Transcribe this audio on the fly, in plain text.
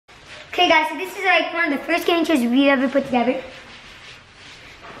Okay guys, so this is like one of the first gaming chairs we've ever put together.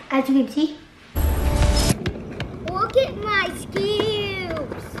 As you can see. Look at my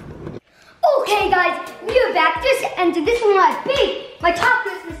skills. Okay guys, we are back. Just entered this one my top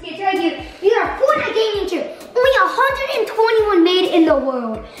Christmas gifts right here. These are Fortnite gaming chair. Only 121 made in the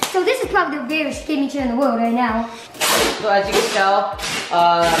world. So this is probably the rarest gaming chair in the world right now. So as you can tell,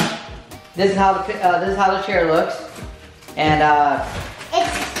 this is how the chair looks, and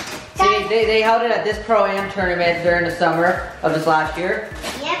they held it at this Pro-Am tournament during the summer of this last year.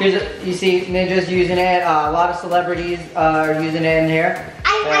 Yep. You see Ninja's using it. A lot of celebrities are using it in here.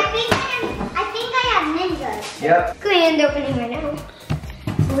 I think I have Ninjas. Yep. Grand opening right now.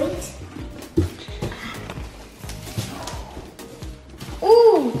 Wait.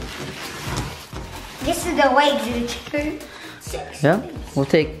 Ooh. This is the legs of the chicken. Yeah.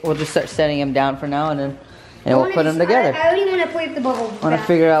 We'll just start setting them down for now, and then we'll put them together. I already want to play with the bubble. I want to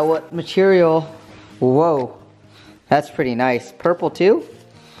figure out what material. Whoa, that's pretty nice. Purple too.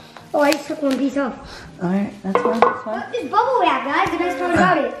 Oh, I just took one piece off. All right, that's fine. That's fine. Look, this bubble wrap, guys. The best part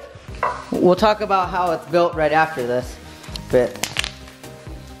about it. We'll talk about how it's built right after this bit.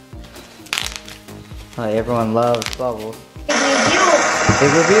 Oh, everyone loves bubbles. Big review.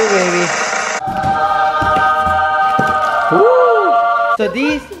 Big review, baby. Woo! So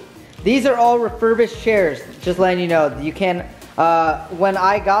these are all refurbished chairs. Just letting you know. You can. When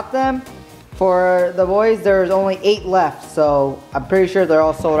I got them for the boys, there's only 8 left. So I'm pretty sure they're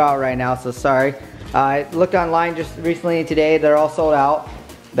all sold out right now. So sorry. I looked online just recently today. They're all sold out.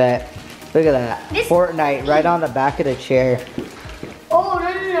 But look at that. Fortnite right on the back of the chair. Oh,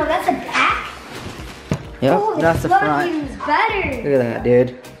 no. That's a back? Yep, oh, that's the front. Even better. Look at that,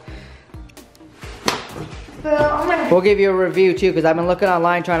 dude. Bro, we'll give you a review too, because I've been looking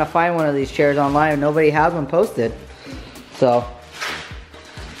online trying to find one of these chairs online and nobody has one posted. So.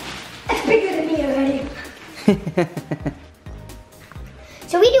 It's bigger than me already.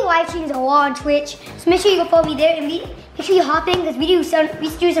 So we do live streams a lot on Twitch. So make sure you go follow me there and make sure you hop in, because we do some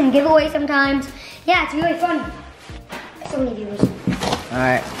giveaways sometimes. Yeah, it's really fun. So many viewers.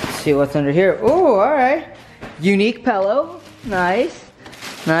 Alright, let's see what's under here. Oh, alright. Unique pillow. Nice.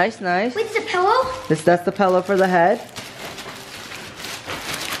 Nice. Wait, it's a pillow? That's the pillow for the head.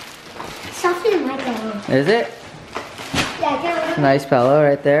 It's softer than my pillow. Is it? Yeah, I can't remember. Nice pillow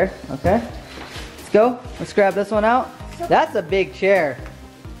right there. Okay. Let's go. Let's grab this one out. That's a big chair.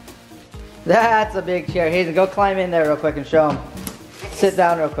 That's a big chair. Hazen, go climb in there real quick and show them. Sit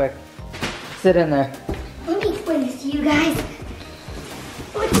down real quick. Sit in there. Let me explain this to you guys.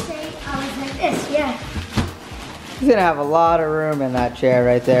 Let's say I was like this, yeah. He's gonna have a lot of room in that chair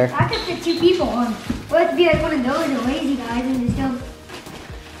right there. I could fit 2 people on. Or it could be like one of those, the lazy guys, and just go.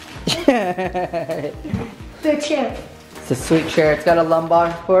 Good chair. It's a sweet chair. It's got a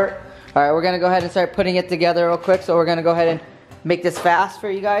lumbar support. All right, we're gonna go ahead and start putting it together real quick. So we're gonna go ahead and make this fast for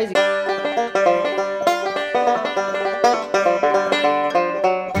you guys.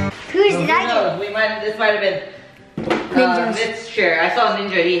 Who's did I get? This might have been Nick's chair. I saw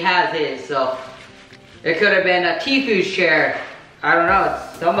Ninja, he has his, so it could have been a Tifu's chair. I don't know,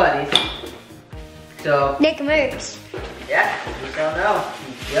 it's somebody's. So Nick Merckx. Yeah, you don't know.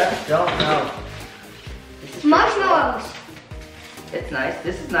 You just don't know. Marshmallows. It's nice.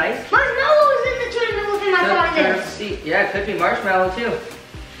 This is nice. Marshmallows in the tournament with him. I thought this. Yeah, it could be marshmallow too.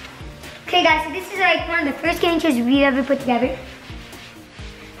 Okay guys, so this is like one of the first gaming chairs we've ever put together.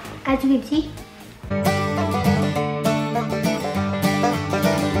 As you can see.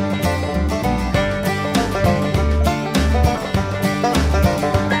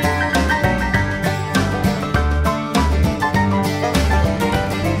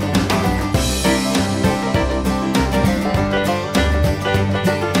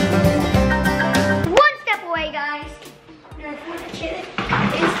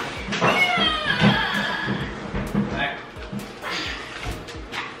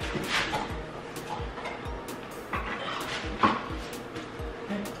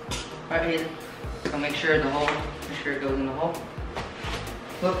 Alright, Hazen. So make sure it goes in the hole.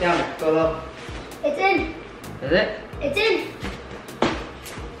 Look down there, go low. It's in. Is it? It's in.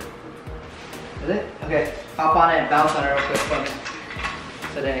 Is it? Okay, hop on it and bounce on it real quick for me.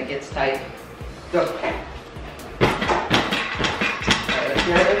 So then it gets tight. Go. Alright,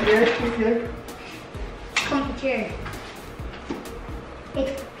 let's here. Comfy chair.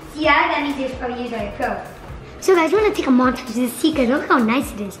 Yeah, that means it's probably used by a pro. So guys, we're gonna take a montage of this secret. Look how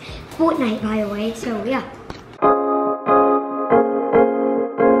nice it is. Fortnite, by the way, so yeah.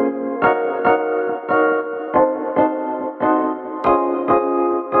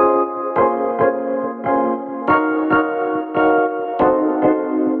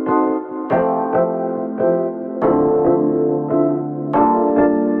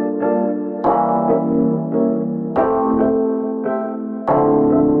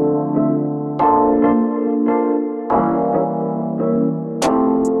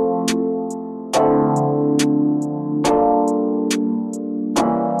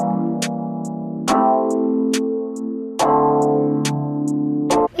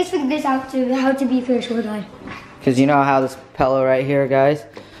 how to be for short guy. Because you know how this pillow right here, guys,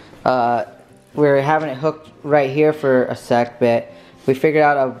 we're having it hooked right here for a sec, but we figured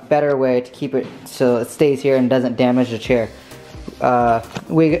out a better way to keep it so it stays here and doesn't damage the chair.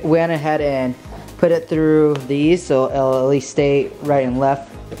 We went ahead and put it through these so it'll at least stay right and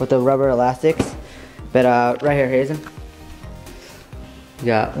left with the rubber elastics. But right here, Hazen,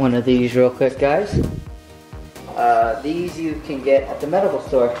 got one of these real quick, guys. These you can get at the medical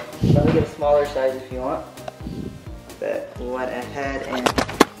store. Let me get a smaller size if you want. But we went ahead and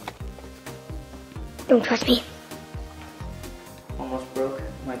Don't trust me. almost broke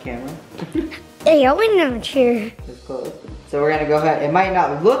my camera. Hey, I went on a chair. It's close. So we're gonna go ahead. It might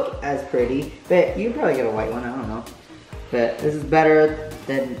not look as pretty, but you can probably get a white one. I don't know. But this is better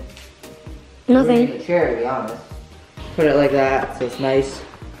than Nothing. the chair, to be honest. Put it like that, so it's nice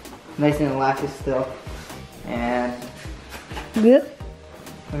and elastic still. And Yep.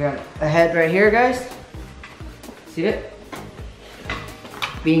 we got a head right here, guys. See it?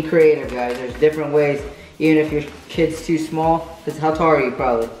 Being creative, guys. There's different ways. Even if your kid's too small. How tall are you,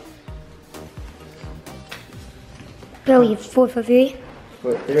 probably? Probably 4'3".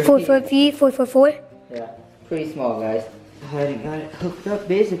 4'3", 4'4". Yeah, pretty small, guys. Go ahead and got it hooked up,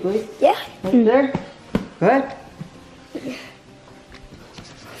 basically. Yeah. Right there. Go ahead.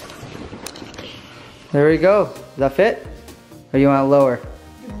 There we go. Does that fit? Or you want it lower?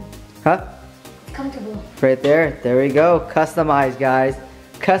 Huh? It's comfortable. Right there. There we go. Customized, guys.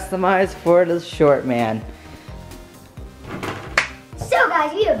 Customized for the short man. So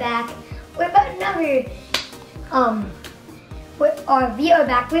guys, we are back. We're about another we are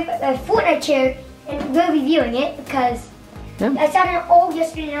back with a Fortnite chair, and we're reviewing it because I sat on it all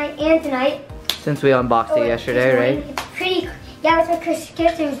yesterday night and tonight. Since we unboxed it yesterday, right? It's pretty. Yeah, that's my Christmas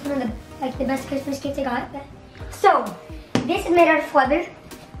gift. It was one of the best Christmas gifts I got. So this is made out of leather.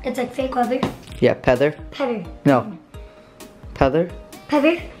 It's like fake leather. Yeah, Peather. Peather. No. Peather?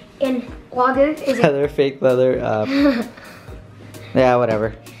 Peather and lager is it? Peather, fake leather. Yeah,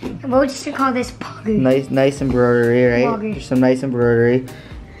 whatever. And we're just gonna call this pogger. Nice embroidery, right? Lager. There's some nice embroidery,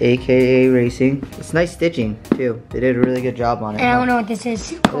 aka racing. It's nice stitching too. They did a really good job on it. And I don't know what this is.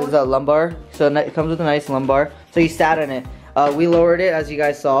 This is a lumbar, so it comes with a nice lumbar. So you sat on it. We lowered it, as you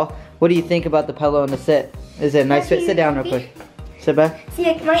guys saw. What do you think about the pillow and the sit? Is it a nice fit? Sit down real quick. Sit back. See,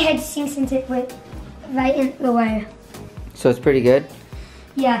 like, my head sinks into it right in the wire. So it's pretty good.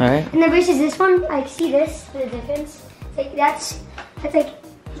 Yeah. All right. And then versus this one, like, see this, the difference? It's like that's like,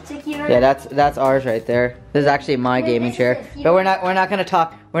 it's like you know. Yeah, that's ours right there. This is actually my gaming chair. But we're not gonna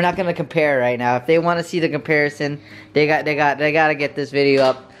talk. We're not gonna compare right now. If they want to see the comparison, they gotta get this video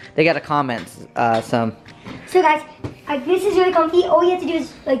up. They gotta comment some. So guys, this is really comfy. All you have to do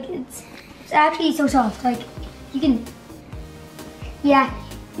is like it's actually so soft. Like you can. Yeah.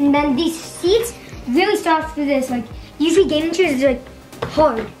 And then these seats really soft for this. Like usually gaming chairs are like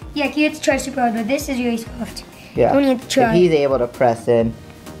hard. Yeah, you have to try super hard, but this is really soft. Yeah. Only have to try. If he's able to press in,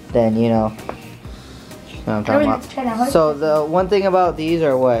 then you know. What I'm talking about. Try that hard. So the one thing about these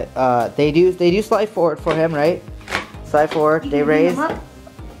are what they do slide forward for him, right? Slide forward. They raise.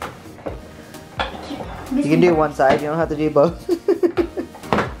 You can do one side. You don't have to do both.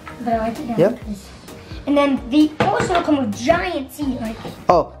 But I like it. Yep. And then they also come with giant seat. Like.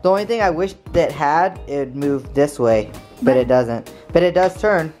 Oh, the only thing I wish that had it would move this way, but it doesn't. But it does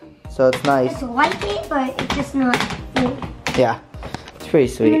turn, so it's nice. It's like it, but it's just not. Yeah, it's pretty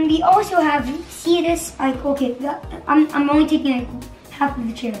And sweet. then we also have, see this, like, okay, I'm only taking like half of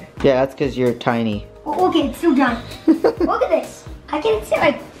the chair. Yeah, that's because you're tiny. Oh, okay, it's still giant. Look at this. I can sit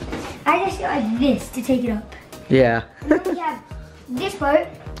like, I just sit like this to take it up. Yeah. And then we have this part.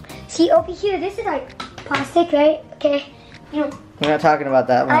 See over here, this is like plastic, right? Okay, you know. We're not talking about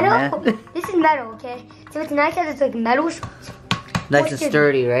that one, I know. man. This is metal, okay? So it's nice that it's like metal. Nice and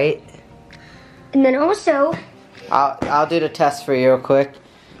sturdy, right? And then also, I'll do the test for you real quick.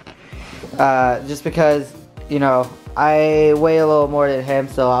 Just because, you know, I weigh a little more than him,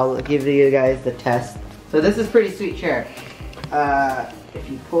 so I'll give you guys the test. So this is pretty sweet chair. If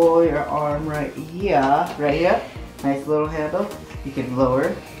you pull your arm right here, nice little handle, you can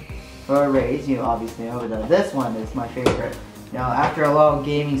lower or raise. You obviously know that this one is my favorite. You know, after a long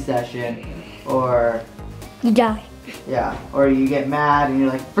gaming session, or you die. yeah, or you get mad and you're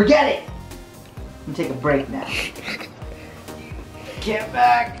like, forget it! And take a break now. Get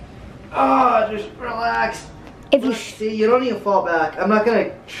back. Oh, just relax. If you See, you don't need to fall back. I'm not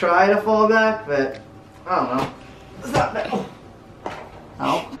gonna try to fall back, but I don't know. It's not bad.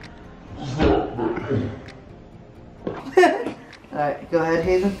 Oh. Alright, go ahead,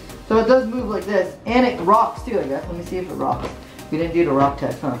 Hazen. So it does move like this, and it rocks too, I guess. Let me see if it rocks. We didn't do the rock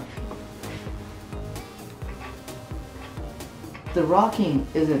test, huh? the rocking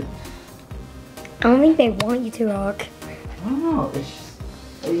isn't. I don't think they want you to rock. I don't know. It's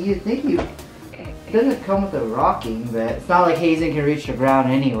just, you think you. It doesn't come with the rocking, but it's not like Hazen can reach the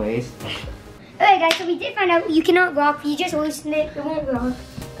ground anyways. Alright guys, so we did find out you cannot rock. You just loosen it. It won't rock.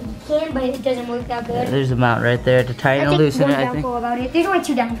 You can, but it doesn't work that good. There's a mount right there to tighten and loosen it, I think. About it. There's only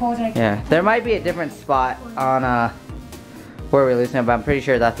 2 downfalls. Right? Yeah, there might be a different spot on where we loosen it, but I'm pretty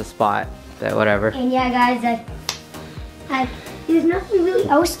sure that's the spot. But whatever. And yeah, guys, there's nothing really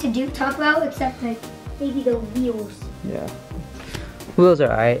else to talk about except like maybe the wheels. Yeah. Wheels are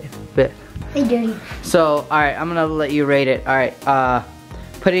alright, but they dirty. So, alright, I'm gonna let you rate it. Alright,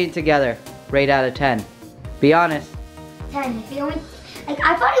 putting it together, rate out of 10. Be honest. 10. If it only, like,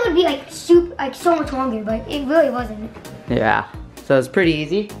 I thought it would be like so much longer, but it really wasn't. Yeah. So it's pretty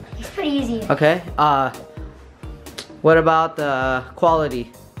easy. It's pretty easy. Okay. What about the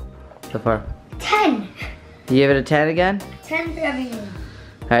quality so far? 10. You give it a 10 again? 10 for everything.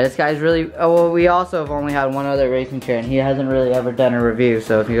 Alright, this guy's really, oh, well, we also have only had one other racing chair and he hasn't really ever done a review,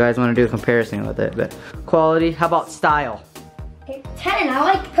 so if you guys want to do a comparison with it. But quality, how about style? 10, I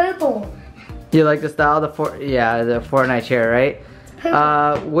like purple. You like the style? The Fortnite chair, right?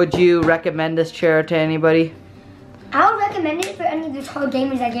 Purple. Would you recommend this chair to anybody? I would recommend it for any of those hard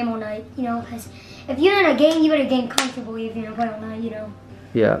gamers that game all night, you know, because if you're in a game, you gotta game comfortably if you're gonna play all night, you know.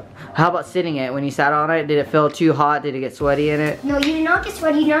 Yeah. How about sitting it? When you sat on it, did it feel too hot? Did it get sweaty in it? No, you did not get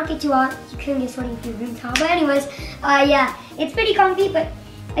sweaty. You did not get too hot. You couldn't get sweaty if you were really hot. But anyways, yeah, it's pretty comfy, but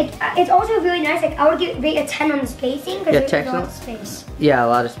like it's also really nice. Like I would rate a 10 on the spacing because there's a lot of space. Yeah, a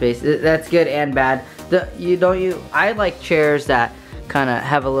lot of space. That's good and bad. I like chairs that kind of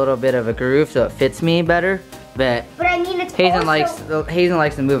have a little bit of a groove so it fits me better. But I mean, it's Hazen likes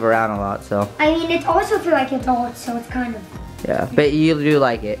to move around a lot, so. I mean, it's also for like adults, so it's kind of. Yeah, but you do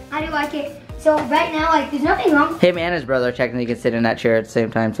like it. I do like it. So right now, like, there's nothing wrong. Him and his brother technically can sit in that chair at the same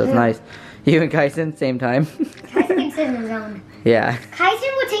time, so it's nice. You and Kyson, same time. Kyson can sit in his own. Yeah. Kyson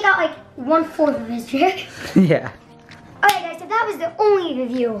would take out like 1/4 of his chair. Yeah. Alright guys, so that was the only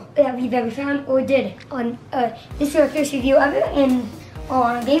review that we've ever found or did on this is our first review ever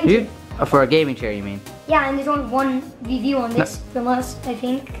on a gaming chair. For a gaming chair, you mean? Yeah, and there's only one review on this from us, I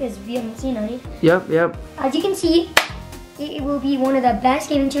think, because we haven't seen any. Yep. As you can see, it will be one of the best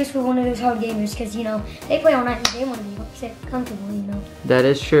gaming chairs for one of those hard gamers, because, you know, they play all night and they want to be sit comfortable, you know. That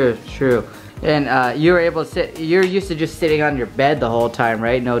is true, true. And you were able to sit, you're used to just sitting on your bed the whole time,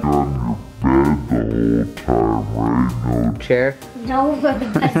 right? No chair? No, but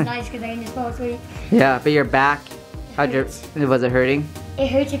that's nice because I can just fall asleep. Yeah, but your back, was it hurting? It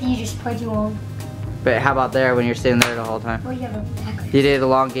hurts if you just play too long. But how about there when you're sitting there the whole time? Well, you have a back. You did a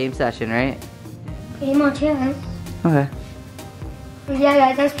long game session, right? Pretty much, yeah. Okay. Yeah,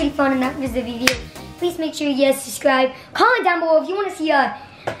 guys, that was pretty fun, and that was the review. Please make sure you guys subscribe. Comment down below if you want to see a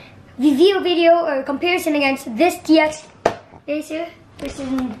review video or a comparison against this DX racer versus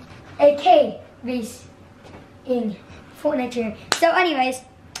an AK race in Fortnite chair. So, anyways,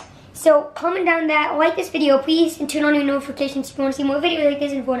 so comment down that, like this video, please, and turn on your notifications if you want to see more videos like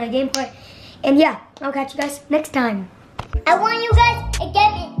this in Fortnite gameplay. And yeah, I'll catch you guys next time. I want you guys to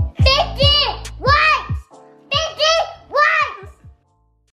get me